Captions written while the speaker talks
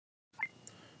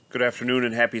Good afternoon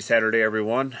and happy Saturday,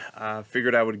 everyone.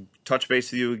 Figured I would touch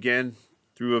base with you again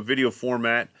through a video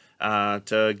format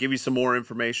to give you some more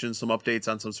information, some updates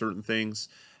on some certain things.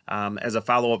 As a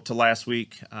follow-up to last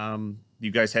week,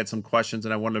 you guys had some questions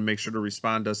and I wanted to make sure to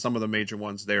respond to some of the major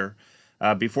ones there.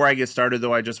 Before I get started,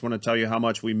 though, I just want to tell you how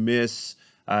much we miss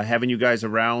having you guys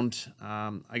around.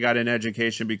 I got in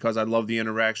education because I love the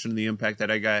interaction and the impact that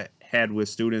I had with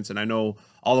students, and I know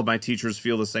all of my teachers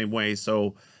feel the same way.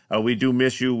 So we do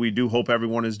miss you. We do hope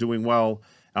everyone is doing well,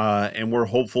 and we're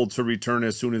hopeful to return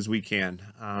as soon as we can.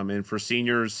 And for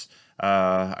seniors,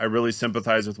 I really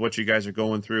sympathize with what you guys are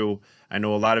going through. I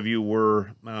know a lot of you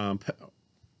would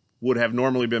have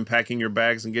normally been packing your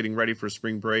bags and getting ready for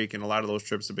spring break, and a lot of those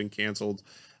trips have been canceled.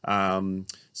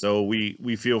 So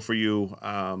we feel for you,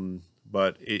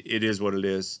 but it is what it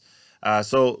is.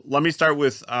 So let me start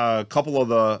with a couple of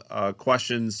the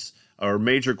questions or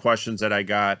major questions that I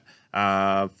got.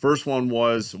 First one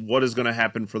was, what is going to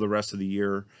happen for the rest of the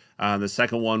year? The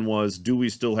second one was, do we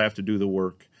still have to do the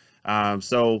work?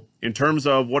 So in terms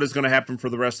of what is going to happen for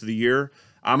the rest of the year,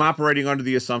 I'm operating under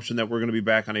the assumption that we're going to be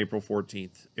back on April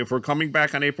 14th. If we're coming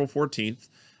back on April 14th,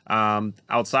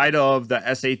 outside of the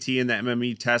SAT and the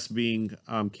MME test being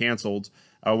canceled,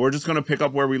 we're just going to pick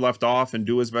up where we left off and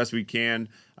do as best we can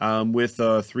with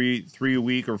a three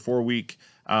week or 4 week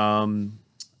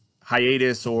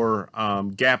hiatus or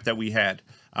gap that we had,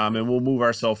 and we'll move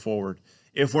ourselves forward.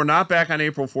 If we're not back on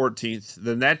April 14th,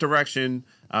 then that direction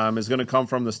is going to come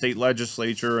from the state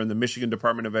legislature and the Michigan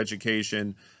Department of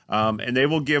Education, and they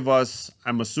will give us,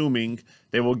 I'm assuming,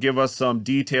 they will give us some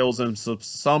details and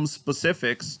some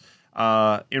specifics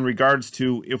in regards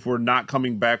to if we're not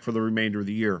coming back for the remainder of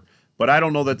the year. But I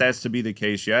don't know that that's to be the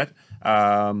case yet.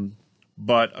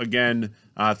 But again,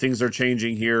 things are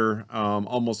changing here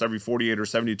almost every 48 or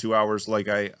 72 hours, like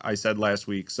I said last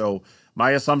week. So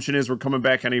my assumption is we're coming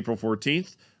back on April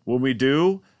 14th. When we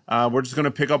do, we're just going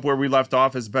to pick up where we left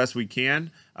off as best we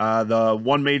can. The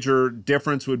one major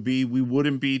difference would be we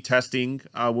wouldn't be testing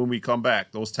when we come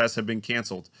back. Those tests have been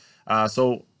canceled.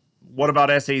 So what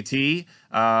about SAT?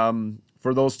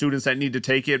 For those students that need to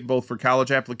take it, both for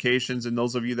college applications and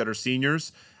those of you that are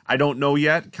seniors, I don't know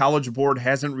yet. College Board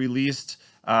hasn't released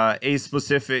a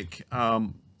specific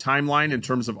timeline in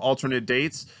terms of alternate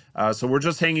dates. So we're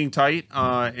just hanging tight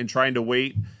and trying to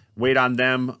wait on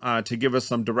them to give us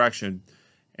some direction.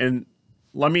 And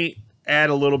let me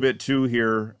add a little bit too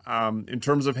here in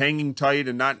terms of hanging tight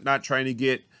and not trying to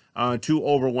get too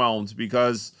overwhelmed,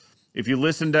 because if you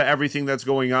listen to everything that's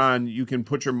going on, you can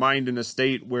put your mind in a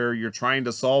state where you're trying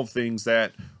to solve things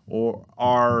that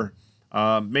are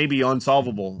maybe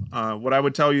unsolvable. What I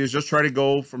would tell you is just try to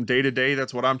go from day to day.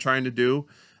 That's what I'm trying to do.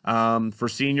 For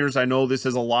seniors, I know this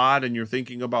is a lot, and you're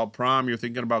thinking about prom, you're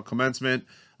thinking about commencement.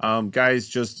 Guys,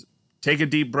 just take a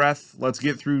deep breath. Let's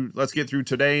get through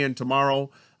today and tomorrow.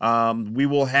 We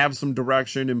will have some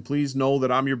direction, and please know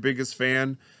that I'm your biggest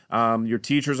fan. Your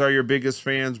teachers are your biggest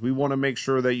fans. We want to make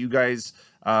sure that you guys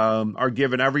are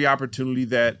given every opportunity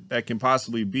that can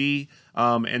possibly be,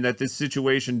 and that this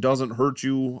situation doesn't hurt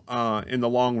you in the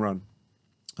long run.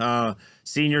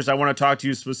 Seniors, I want to talk to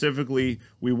you specifically.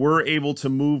 We were able to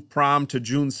move prom to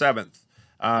June 7th.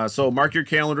 So mark your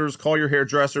calendars, call your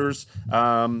hairdressers.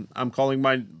 I'm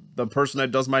calling the person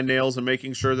that does my nails and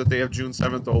making sure that they have June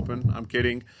 7th open. I'm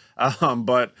kidding.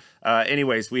 But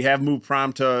anyways, we have moved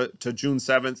prom to June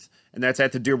 7th, and that's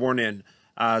at the Dearborn Inn.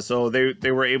 So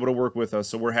they were able to work with us,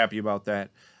 so we're happy about that.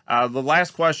 The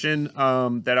last question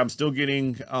that I'm still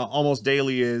getting almost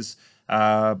daily is,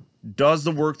 does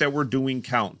the work that we're doing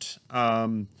count?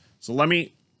 So let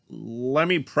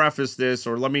me preface this,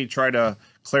 or let me try to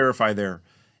clarify there.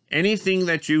 Anything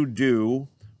that you do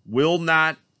will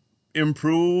not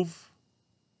improve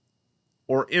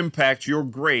or impact your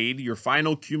grade, your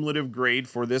final cumulative grade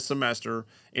for this semester,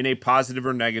 in a positive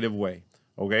or negative way.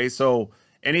 Okay, so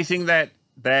anything that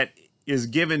is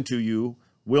given to you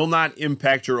will not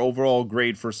impact your overall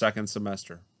grade for second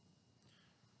semester.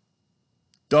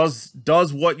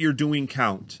 Does what you're doing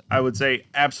count? I would say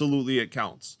absolutely it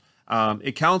counts.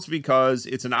 It counts because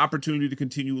it's an opportunity to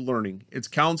continue learning. It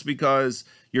counts because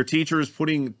your teacher is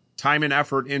putting time and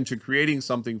effort into creating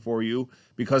something for you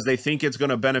because they think it's going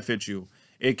to benefit you.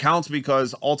 It counts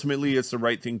because ultimately it's the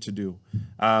right thing to do.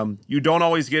 You don't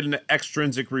always get an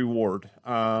extrinsic reward.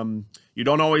 You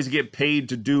don't always get paid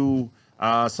to do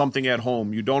something at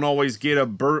home. You don't always get a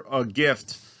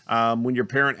gift when your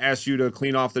parent asks you to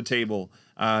clean off the table.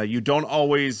 You don't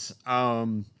always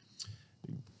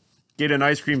get an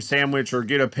ice cream sandwich or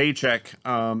get a paycheck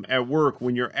at work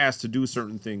when you're asked to do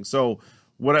certain things. So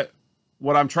what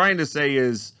I'm trying to say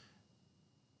is,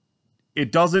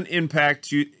 it doesn't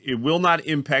impact you. It will not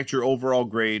impact your overall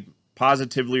grade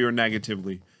positively or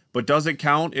negatively. But does it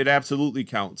count? It absolutely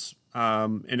counts.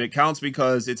 And it counts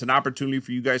because it's an opportunity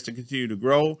for you guys to continue to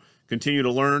grow, continue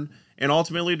to learn, and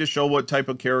ultimately to show what type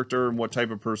of character and what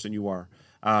type of person you are.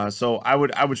 So I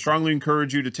would strongly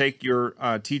encourage you to take your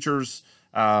teachers,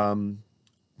 the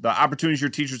opportunities your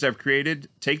teachers have created,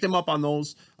 take them up on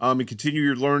those, and continue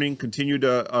your learning, continue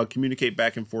to communicate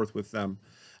back and forth with them.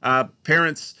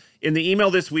 Parents, in the email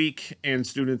this week, and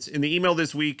students, in the email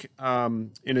this week,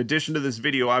 in addition to this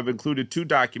video, I've included 2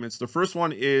 documents. The first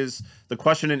one is the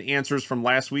question and answers from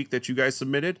last week that you guys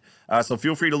submitted, so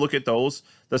feel free to look at those.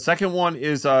 The second one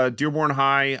is Dearborn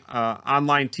High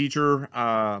online teacher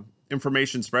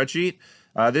information spreadsheet.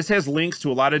 This has links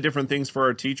to a lot of different things for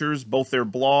our teachers, both their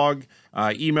blog,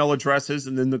 email addresses,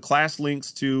 and then the class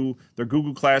links to their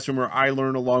Google Classroom or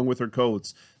iLearn along with their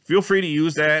codes. Feel free to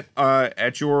use that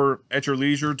at your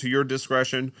leisure, to your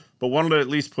discretion, but wanted to at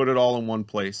least put it all in one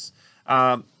place.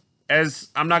 As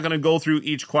I'm not going to go through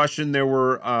each question, there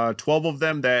were 12 of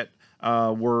them that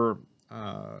were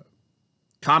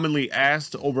commonly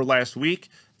asked over last week.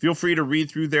 Feel free to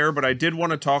read through there, but I did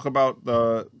want to talk about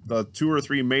the 2 or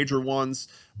 3 major ones,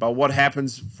 about what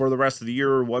happens for the rest of the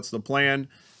year, what's the plan,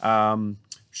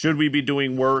 should we be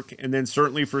doing work, and then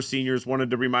certainly for seniors, wanted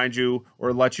to remind you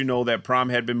or let you know that prom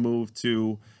had been moved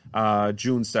to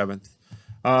June 7th.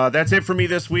 That's it for me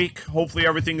this week. Hopefully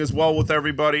everything is well with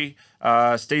everybody.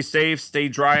 Stay safe, stay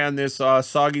dry on this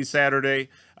soggy Saturday,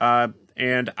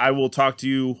 and I will talk to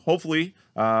you hopefully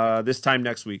this time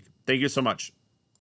next week. Thank you so much.